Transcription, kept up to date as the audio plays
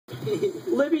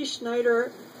Libby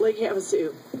Schneider, Lake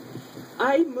Havasu.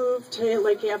 I moved to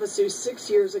Lake Havasu 6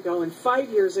 years ago, and 5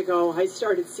 years ago I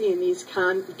started seeing these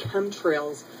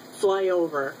chemtrails fly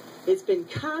over. It's been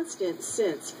constant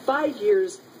since 5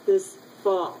 years this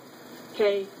fall.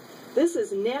 Okay? This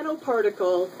is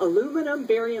nanoparticle aluminum,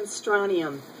 barium,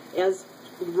 strontium. As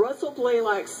Russell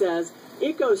Blaylock says,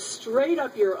 it goes straight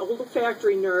up your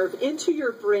olfactory nerve into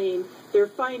your brain. They're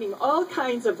finding all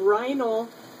kinds of rhinal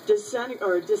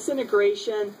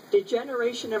disintegration,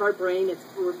 degeneration of our brain.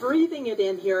 We're breathing it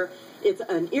in here. It's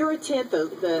an irritant.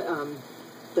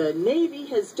 The Navy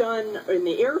has done, and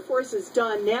the Air Force has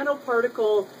done,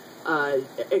 nanoparticle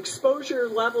exposure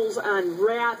levels on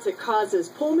rats. It causes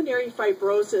pulmonary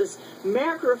fibrosis,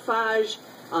 macrophage,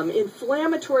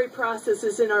 inflammatory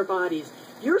processes in our bodies.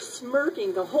 You're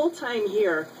smirking the whole time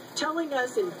here, telling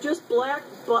us and just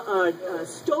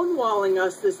stonewalling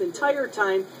us this entire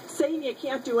time, saying you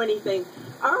can't do anything.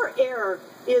 Our air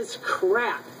is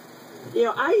crap. You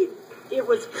know, it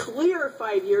was clear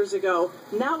 5 years ago.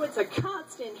 Now it's a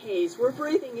constant haze. We're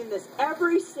breathing in this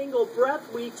every single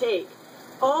breath we take,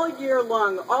 all year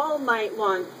long, all night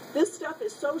long. This stuff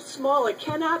is so small it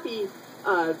cannot be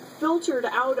filtered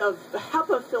out of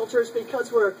HEPA filters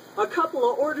because we're a couple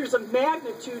of orders of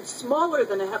magnitude smaller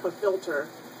than a HEPA filter.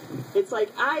 It's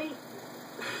like I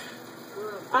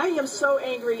am so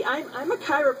angry. I'm a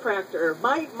chiropractor.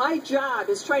 My job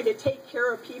is trying to take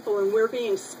care of people, and we're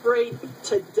being sprayed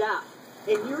to death.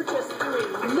 And you're just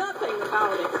doing nothing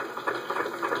about it.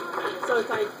 So it's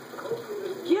like,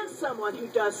 get someone who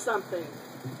does something.